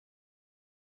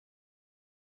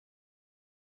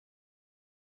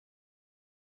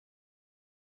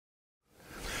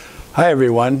Hi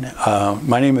everyone,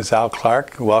 my name is Al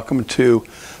Clark. Welcome to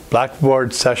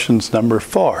Blackboard Sessions number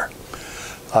 4.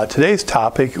 Today's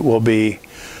topic will be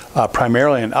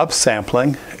primarily an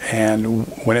upsampling and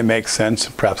when it makes sense,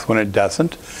 perhaps when it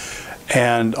doesn't,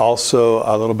 and also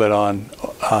a little bit on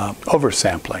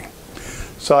oversampling.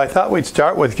 So I thought we'd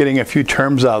start with getting a few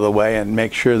terms out of the way and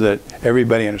make sure that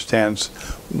everybody understands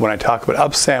when I talk about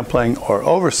upsampling or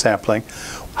oversampling,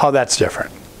 how that's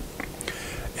different.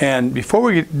 And before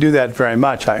we do that very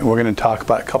much, we're going to talk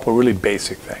about a couple of really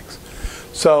basic things.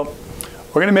 So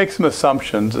we're going to make some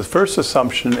assumptions. The first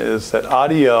assumption is that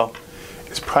audio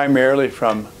is primarily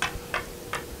from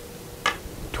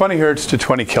 20 hertz to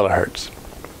 20 kilohertz.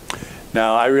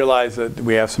 Now I realize that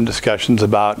we have some discussions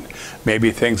about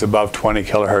maybe things above 20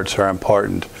 kilohertz are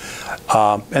important.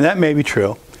 And that may be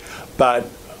true, but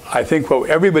I think what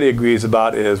everybody agrees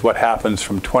about is what happens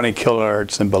from 20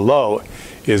 kilohertz and below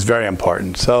is very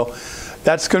important. So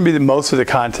that's going to be most of the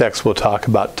context we'll talk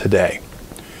about today.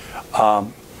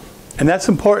 And that's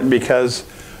important because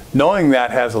knowing that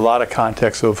has a lot of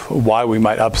context of why we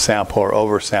might upsample or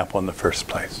oversample in the first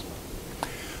place.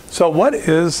 So what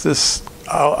is this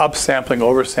upsampling,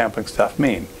 oversampling stuff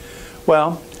mean?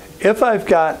 Well, if I've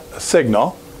got a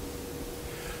signal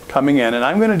coming in, and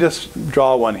I'm going to just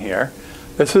draw one here.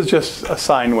 This is just a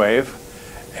sine wave,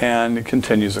 and it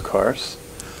continues, of course.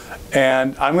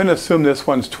 And I'm going to assume this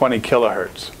one's 20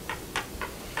 kilohertz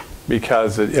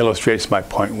because it illustrates my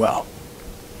point well.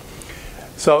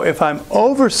 So if I'm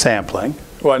oversampling,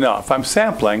 well no, if I'm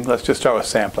sampling, let's just start with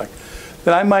sampling,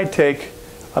 then I might take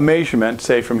a measurement,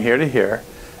 say from here to here,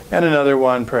 and another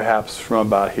one perhaps from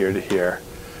about here to here,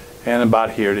 and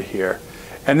about here to here.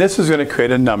 And this is going to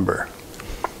create a number.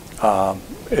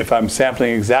 If I'm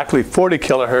sampling exactly 40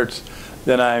 kilohertz,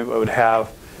 then I would have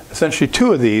essentially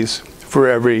 2 of these for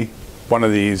every one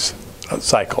of these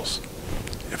cycles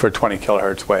for a 20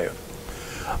 kilohertz wave.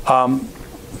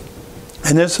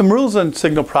 And there's some rules in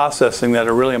signal processing that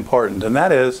are really important, and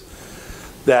that is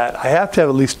that I have to have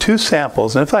at least 2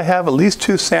 samples, and if I have at least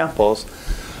 2 samples,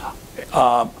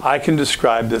 I can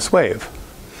describe this wave.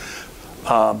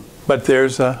 But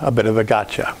there's a bit of a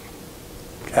gotcha.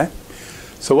 Okay?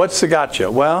 So what's the gotcha?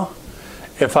 Well,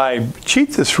 if I cheat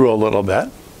this rule a little bit,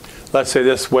 let's say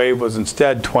this wave was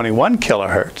instead 21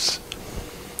 kilohertz,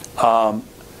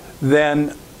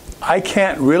 then I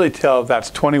can't really tell if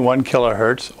that's 21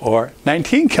 kilohertz or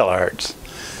 19 kilohertz.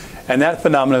 And that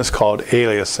phenomenon is called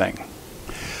aliasing.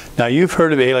 Now you've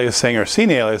heard of aliasing or seen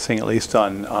aliasing at least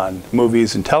on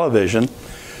movies and television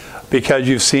because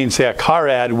you've seen, say, a car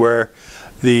ad where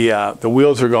the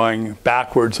wheels are going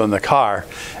backwards on the car,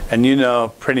 and you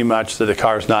know pretty much that the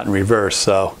car is not in reverse,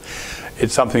 so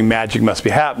it's something magic must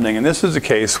be happening. And this is a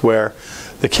case where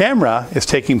the camera is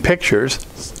taking pictures,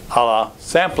 a la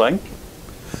sampling,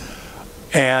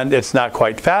 and it's not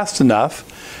quite fast enough,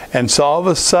 and so all of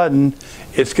a sudden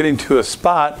it's getting to a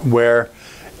spot where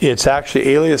it's actually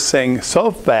aliasing so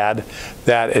bad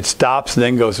that it stops and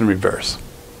then goes in reverse.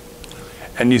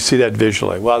 And you see that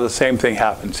visually. Well, the same thing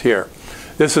happens here.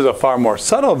 This is a far more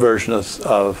subtle version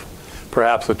of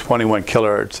perhaps with 21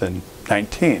 kilohertz and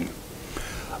 19.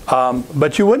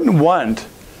 But you wouldn't want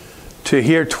to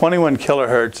hear 21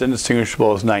 kilohertz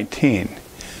indistinguishable as 19.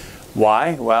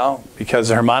 Why? Well, because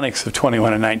the harmonics of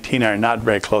 21 and 19 are not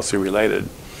very closely related.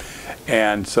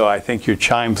 And so I think your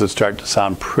chimes would start to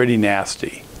sound pretty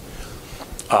nasty.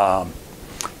 But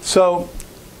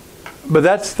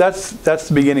that's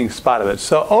the beginning spot of it.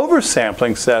 So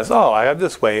oversampling says, oh, I have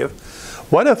this wave.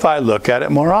 What if I look at it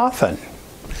more often?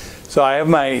 So I have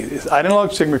my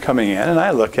analog signal coming in, and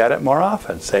I look at it more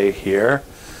often, say here,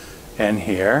 and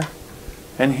here,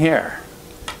 and here.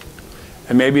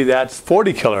 And maybe that's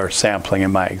 40 kilohertz sampling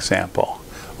in my example.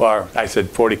 Or I said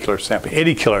 40 kilohertz sampling,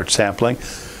 80 kilohertz sampling.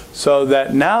 So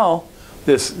that now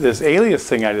this alias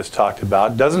thing I just talked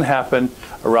about doesn't happen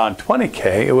around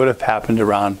 20K, it would have happened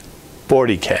around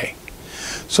 40K.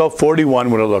 So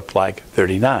 41 would have looked like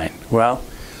 39. Well,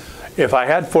 if I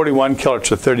had 41 kilohertz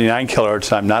to 39 kilohertz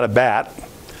and I'm not a bat,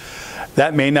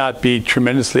 that may not be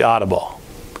tremendously audible.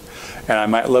 And I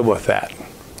might live with that.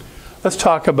 Let's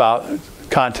talk about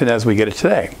content as we get it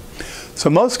today. So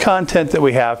most content that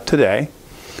we have today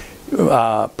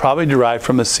probably derived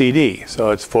from a CD.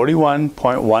 So it's 41.1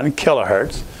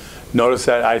 kilohertz. Notice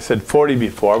that I said 40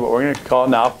 before, but we're going to call it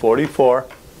now 44.1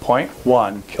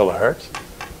 kilohertz.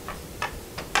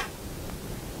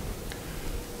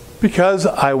 Because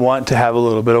I want to have a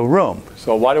little bit of room.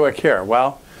 So why do I care?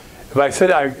 Well, if I said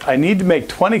I need to make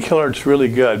 20 kilohertz really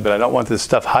good, but I don't want this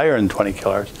stuff higher than 20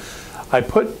 kilohertz, I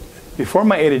put, before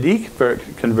my A to D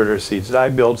converter seeds, I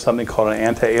build something called an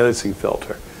anti-aliasing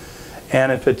filter.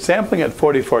 And if it's sampling at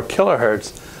 44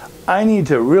 kilohertz, I need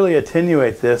to really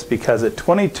attenuate this, because at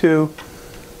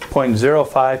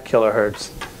 22.05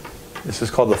 kilohertz, this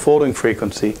is called the folding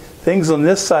frequency, things on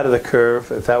this side of the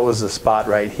curve, if that was the spot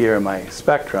right here in my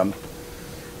spectrum,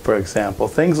 for example,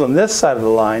 things on this side of the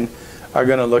line are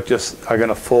going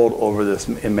to fold over this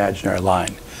imaginary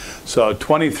line. So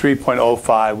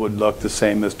 23.05 would look the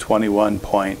same as 21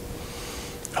 point,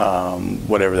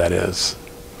 whatever that is.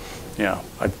 You know,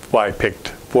 why I picked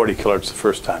 40 kilohertz the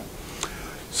first time.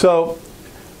 So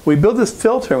we build this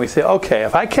filter and we say, okay,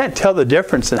 if I can't tell the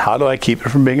difference, then how do I keep it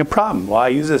from being a problem? Well, I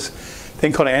use this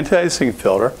thing called an anti-aliasing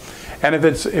filter. And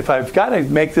if I've got to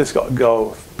make this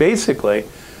go, basically,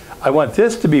 I want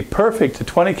this to be perfect to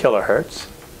 20 kilohertz.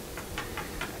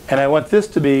 And I want this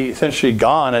to be essentially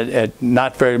gone at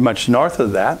not very much north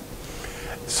of that,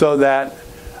 so that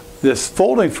this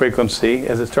folding frequency,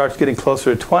 as it starts getting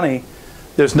closer to 20,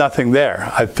 there's nothing there.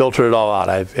 I've filtered it all out.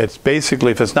 It's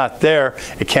basically, if it's not there,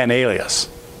 it can't alias.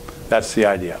 That's the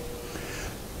idea.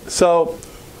 So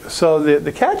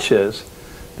the catch is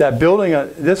that building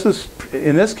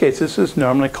in this case, this is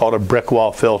normally called a brick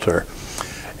wall filter.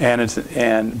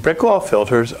 And brick wall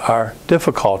filters are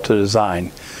difficult to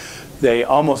design. They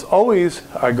almost always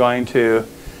are going to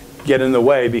get in the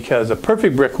way, because a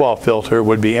perfect brick wall filter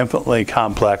would be infinitely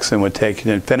complex and would take an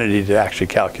infinity to actually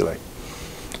calculate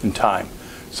in time.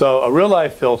 So a real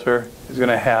life filter is going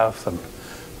to have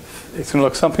it's going to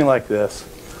look something like this.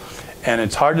 And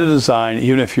it's hard to design,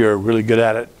 even if you're really good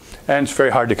at it, and it's very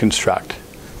hard to construct.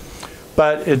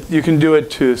 But you can do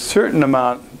it to a certain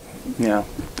amount, you know,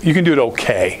 you can do it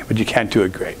okay, but you can't do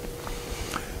it great.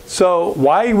 So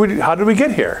how did we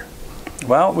get here?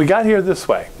 Well, we got here this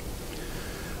way.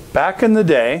 Back in the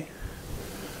day,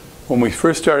 when we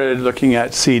first started looking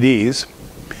at CDs,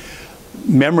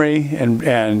 memory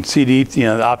and CD, you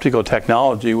know, the optical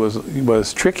technology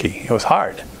was tricky. It was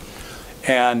hard.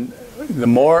 And the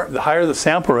higher the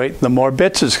sample rate, the more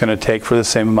bits it's going to take for the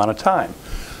same amount of time.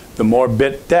 The more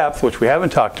bit depth, which we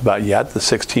haven't talked about yet, the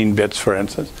 16 bits for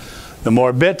instance, the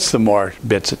more bits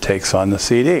it takes on the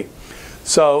CD.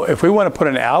 So if we want to put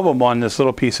an album on this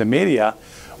little piece of media,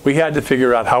 we had to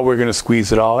figure out how we're going to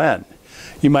squeeze it all in.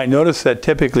 You might notice that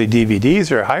typically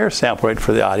DVDs are a higher sample rate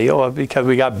for the audio because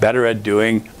we got better at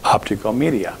doing optical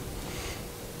media.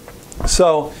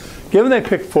 So given they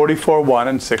picked 44.1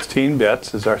 and 16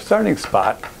 bits as our starting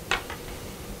spot,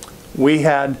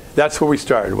 that's what we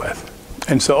started with.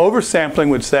 And so oversampling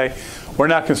would say, we're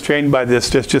not constrained by this,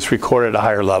 just record at a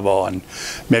higher level, and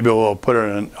maybe we'll put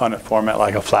it on a format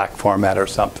like a FLAC format or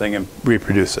something and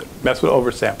reproduce it. That's what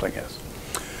oversampling is.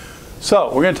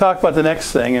 So we're going to talk about the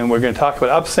next thing, and we're going to talk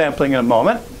about upsampling in a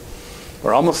moment.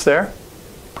 We're almost there,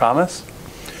 promise.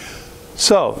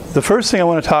 So the first thing I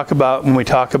want to talk about when we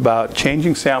talk about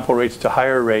changing sample rates to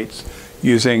higher rates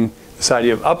using this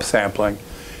idea of upsampling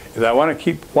is I want to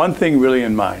keep one thing really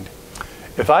in mind.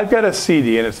 If I've got a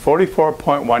CD and it's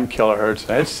 44.1 kilohertz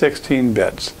and it's 16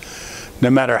 bits, no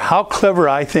matter how clever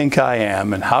I think I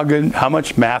am and how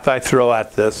much math I throw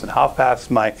at this and how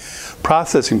fast my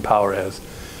processing power is,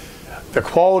 the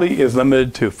quality is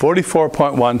limited to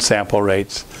 44.1 sample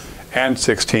rates and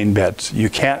 16 bits. You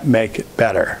can't make it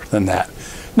better than that.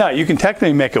 Now, you can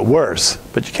technically make it worse,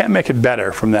 but you can't make it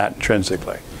better from that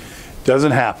intrinsically. It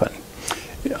doesn't happen.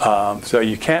 So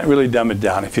you can't really dumb it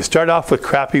down. If you start off with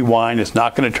crappy wine, it's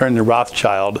not going to turn to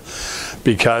Rothschild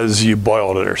because you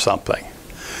boiled it or something.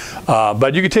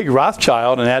 But you can take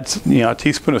Rothschild and add, you know, a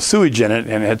teaspoon of sewage in it,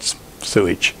 and it's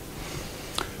sewage.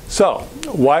 So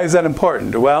why is that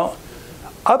important? Well,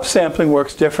 upsampling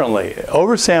works differently.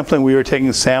 Oversampling, we were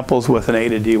taking samples with an A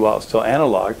to D while it's still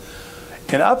analog.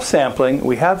 In upsampling,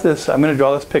 we have this. I'm going to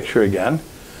draw this picture again,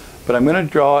 but I'm going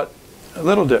to draw it a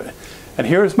little different. And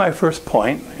here's my first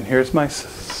point, and here's my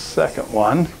second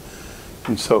one,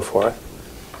 and so forth.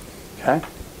 Okay?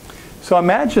 So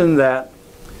imagine that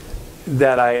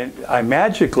I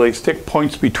magically stick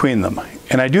points between them.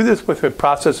 And I do this with a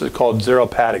process that's called zero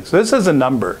padding. So this is a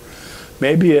number.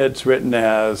 Maybe it's written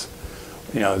as,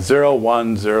 you know,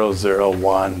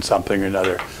 01001 something or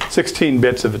another. 16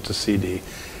 bits if it's a CD.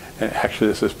 And actually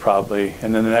this is probably,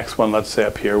 and then the next one, let's say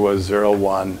up here, was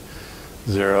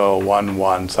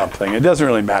 01011 something. It doesn't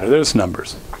really matter. There's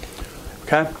numbers.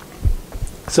 Okay?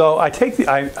 So I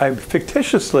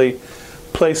fictitiously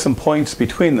place some points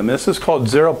between them. This is called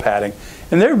zero padding,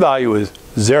 and their value is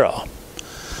 0.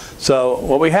 So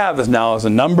what we have is now is a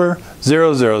number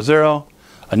 000,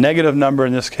 a negative number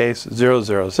in this case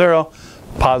 000,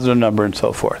 positive number, and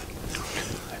so forth.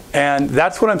 And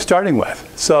that's what I'm starting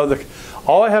with. So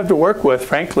all I have to work with,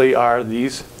 frankly, are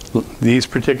these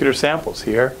particular samples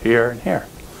here, here, and here.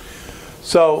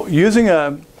 So using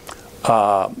a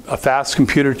fast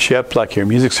computer chip like your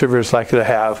music server is likely to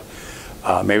have,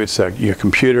 maybe it's your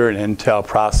computer, an Intel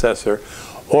processor,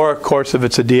 or of course if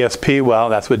it's a DSP, well,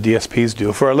 that's what DSPs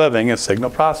do for a living, is signal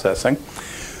processing.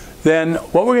 Then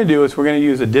what we're going to do is we're going to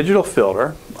use a digital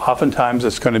filter. Oftentimes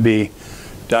it's going to be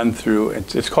done through,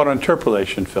 it's called an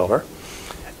interpolation filter.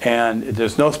 And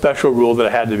there's no special rule that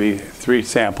it had to be 3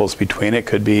 samples between. It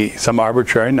could be some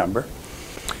arbitrary number.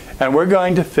 And we're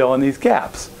going to fill in these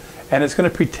gaps. And it's going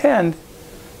to pretend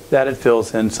that it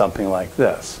fills in something like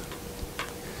this.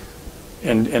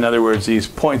 In other words, these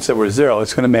points that were 0,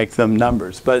 it's going to make them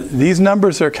numbers. But these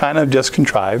numbers are kind of just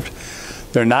contrived.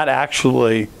 They're not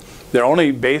actually, they're only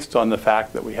based on the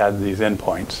fact that we had these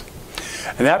endpoints.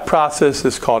 And that process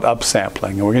is called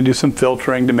upsampling. And we're going to do some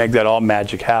filtering to make that all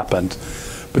magic happen.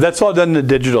 But that's all done in the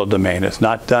digital domain. It's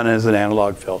not done as an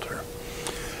analog filter.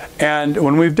 And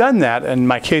when we've done that, in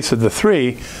my case of the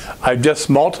 3, I've just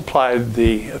multiplied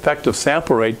the effective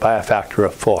sample rate by a factor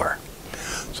of 4.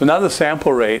 So now the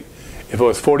sample rate, if it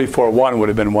was 44.1, would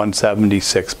have been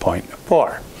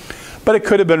 176.4. But it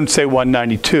could have been, say,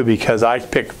 192 because I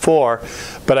picked 4,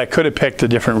 but I could have picked a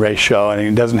different ratio, and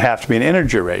it doesn't have to be an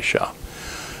integer ratio.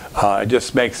 It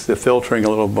just makes the filtering a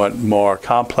little bit more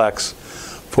complex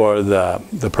for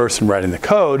the person writing the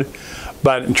code,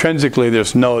 but intrinsically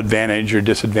there's no advantage or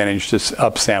disadvantage to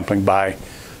upsampling by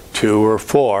 2 or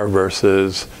 4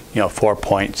 versus 4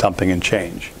 point something and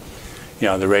change.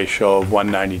 The ratio of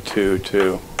 192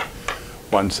 to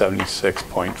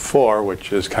 176.4,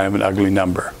 which is kind of an ugly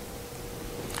number.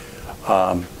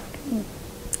 But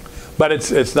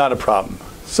it's not a problem.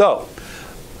 So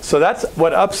that's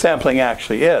what upsampling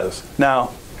actually is.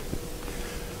 Now,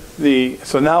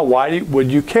 now why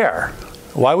would you care?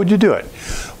 Why would you do it?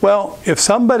 Well, if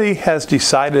somebody has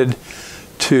decided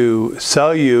to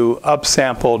sell you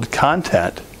upsampled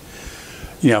content,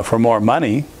 for more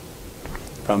money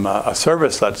from a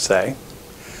service, let's say,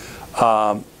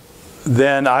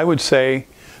 then I would say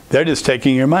they're just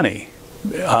taking your money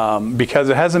because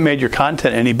it hasn't made your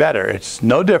content any better. It's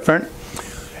no different.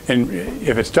 And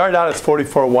if it started out as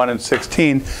 44.1 and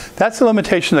 16, that's the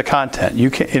limitation of the content.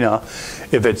 You can,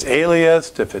 if it's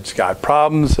aliased, if it's got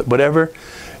problems, whatever,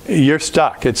 you're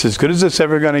stuck. It's as good as it's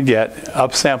ever going to get.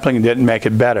 Upsampling didn't make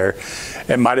it better.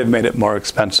 It might have made it more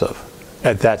expensive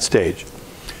at that stage.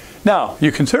 Now,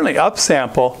 you can certainly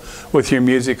upsample with your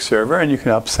music server, and you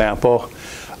can upsample,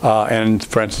 and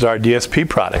for instance, our DSP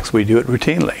products, we do it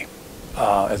routinely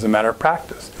as a matter of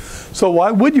practice. So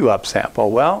why would you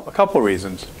upsample? Well, a couple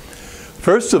reasons.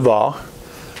 First of all,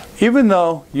 even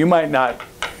though you might not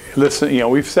listen,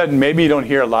 we've said maybe you don't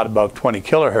hear a lot above 20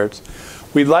 kilohertz,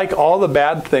 we'd like all the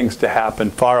bad things to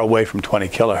happen far away from 20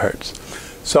 kilohertz.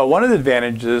 So one of the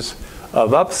advantages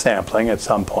of upsampling at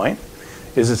some point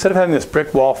is instead of having this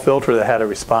brick wall filter that had a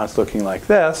response looking like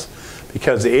this,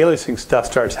 because the aliasing stuff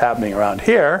starts happening around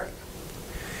here,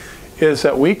 is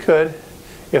that we could,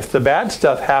 if the bad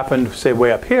stuff happened, say,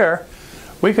 way up here,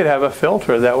 we could have a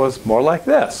filter that was more like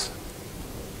this.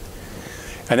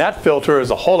 And that filter is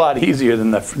a whole lot easier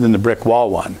than the brick wall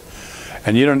one.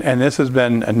 And this has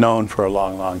been known for a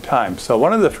long, long time. So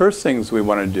one of the first things we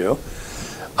want to do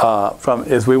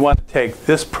is we want to take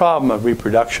this problem of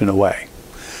reproduction away.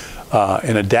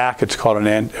 In a DAC, it's called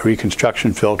a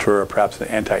reconstruction filter, or perhaps an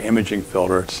anti-imaging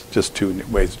filter. It's just 2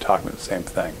 ways of talking about the same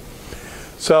thing.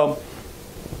 So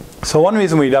one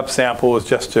reason we'd upsample was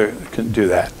just to do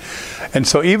that. And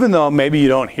so even though maybe you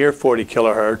don't hear 40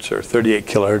 kilohertz or 38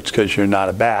 kilohertz because you're not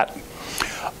a bat,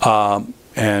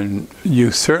 and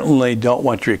you certainly don't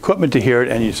want your equipment to hear it,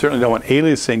 and you certainly don't want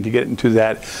aliasing to get into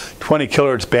that 20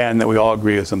 kilohertz band that we all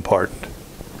agree is important.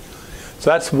 So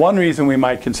that's one reason we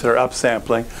might consider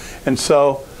upsampling. And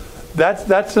so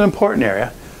that's an important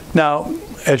area. Now,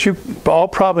 as you all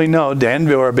probably know, Dan and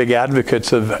Bill are big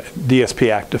advocates of DSP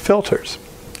Active Filters.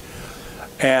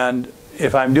 And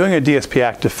if I'm doing a DSP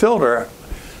Active Filter,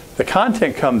 the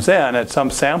content comes in at some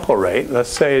sample rate. Let's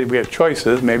say we have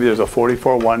choices. Maybe there's a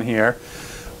 44.1 here.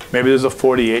 Maybe there's a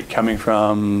 48 coming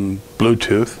from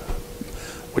Bluetooth,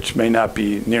 which may not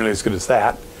be nearly as good as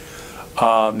that.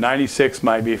 96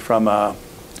 might be from a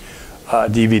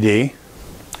DVD.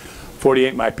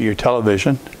 48 might be your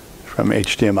television from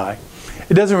HDMI.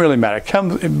 It doesn't really matter.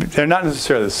 They're not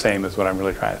necessarily the same is what I'm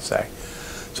really trying to say.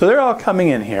 So they're all coming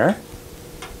in here.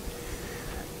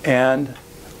 And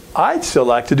I'd still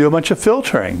like to do a bunch of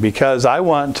filtering because I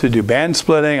want to do band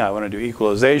splitting, I want to do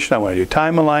equalization, I want to do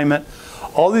time alignment,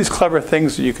 all these clever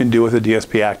things that you can do with a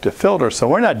DSP Active Filter. So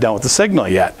we're not done with the signal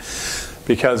yet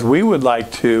because we would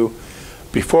like to,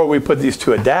 before we put these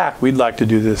to a DAC, we'd like to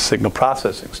do this signal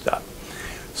processing stuff.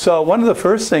 So one of the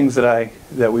first things that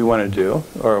we want to do,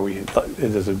 or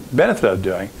there's a benefit of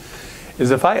doing, is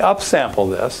if I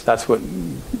upsample this, that's what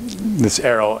this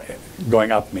arrow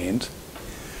going up means,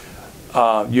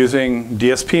 using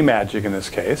DSP magic in this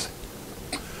case,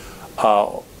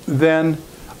 then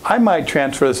I might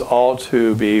transfer this all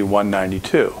to be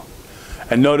 192.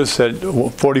 And notice that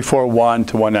 44.1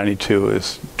 to 192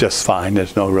 is just fine.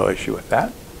 There's no real issue with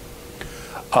that.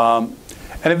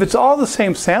 And if it's all the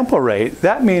same sample rate,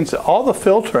 that means that all the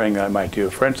filtering I might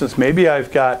do, for instance, maybe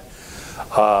I've got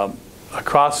a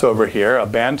crossover here, a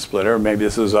band splitter, maybe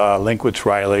this is a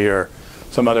Linkwitz-Riley or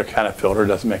some other kind of filter,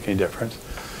 doesn't make any difference.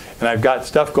 And I've got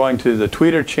stuff going to the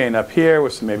tweeter chain up here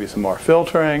with maybe some more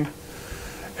filtering.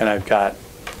 And I've got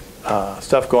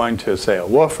stuff going to, say, a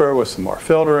woofer with some more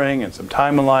filtering and some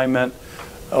time alignment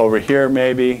over here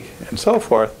maybe, and so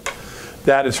forth,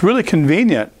 that it's really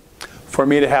convenient for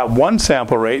me to have one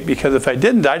sample rate, because if I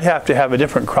didn't, I'd have to have a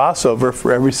different crossover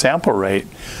for every sample rate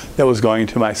that was going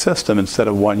into my system instead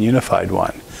of one unified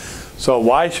one. So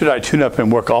why should I tune up and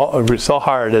work so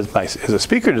hard as a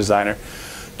speaker designer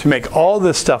to make all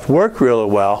this stuff work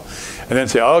really well, and then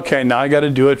say, okay, now I got to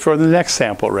do it for the next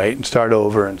sample rate and start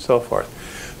over and so forth.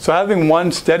 So having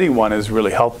one steady one is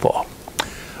really helpful.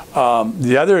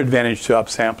 The other advantage to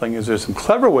upsampling is there's some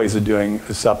clever ways of doing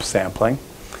this upsampling,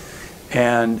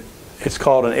 and it's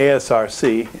called an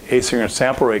ASRC, asynchronous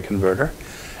sample rate converter.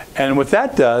 And what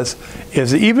that does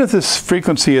is even if this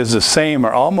frequency is the same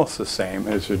or almost the same,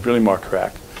 and it's really more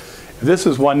correct, if this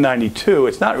is 192,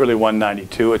 it's not really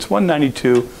 192, it's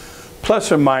 192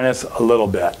 plus or minus a little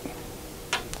bit.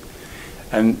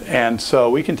 And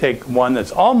so we can take one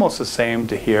that's almost the same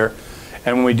to here,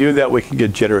 and when we do that, we can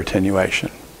get jitter attenuation.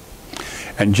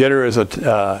 And jitter is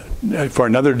for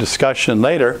another discussion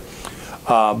later,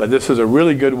 but this is a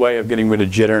really good way of getting rid of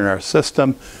jitter in our system.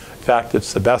 In fact,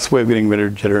 it's the best way of getting rid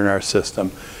of jitter in our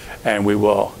system, and we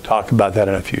will talk about that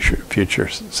in a future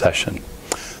session.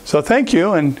 So thank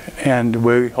you, and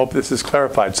we hope this has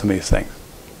clarified some of these things.